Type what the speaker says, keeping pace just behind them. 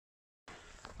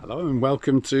Hello and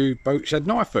welcome to Boatshed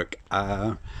Norfolk.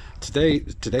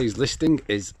 Today's listing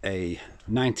is a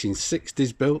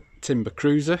 1960s built timber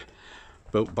cruiser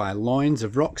built by Loynes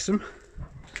of Wroxham.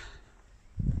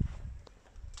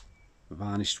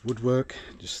 Varnished woodwork.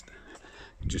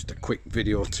 Just a quick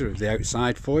video tour of the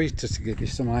outside for you, just to give you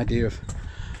some idea of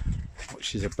what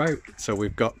she's about. So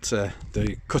we've got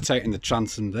the cutout in the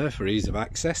transom there for ease of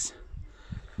access.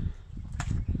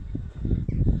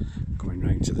 Going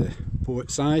round to the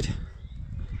port side,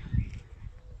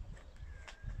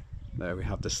 there we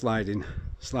have the sliding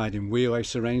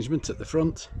wheelhouse arrangement at the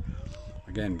front.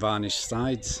 Again, varnished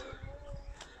sides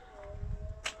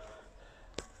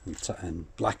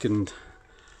and blackened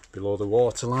below the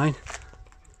waterline.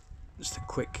 Just a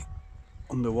quick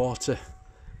underwater,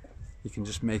 you can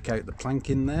just make out the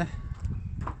planking there,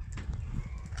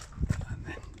 and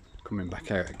then coming back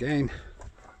out again,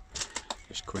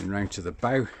 just coming round to the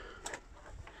bow.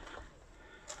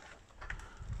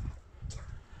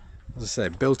 As I say,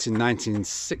 built in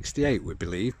 1968, we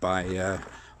believe, by,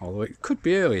 although it could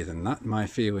be earlier than that, my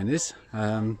feeling is,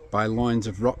 by Loynes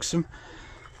of Wroxham.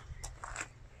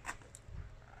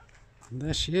 And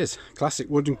there she is, classic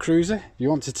wooden cruiser. If you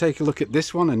want to take a look at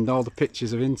this one and all the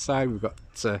pictures of inside, we've got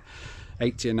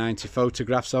 80 or 90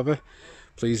 photographs of her.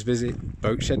 Please visit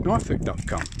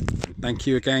boatshednorfolk.com. Thank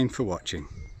you again for watching.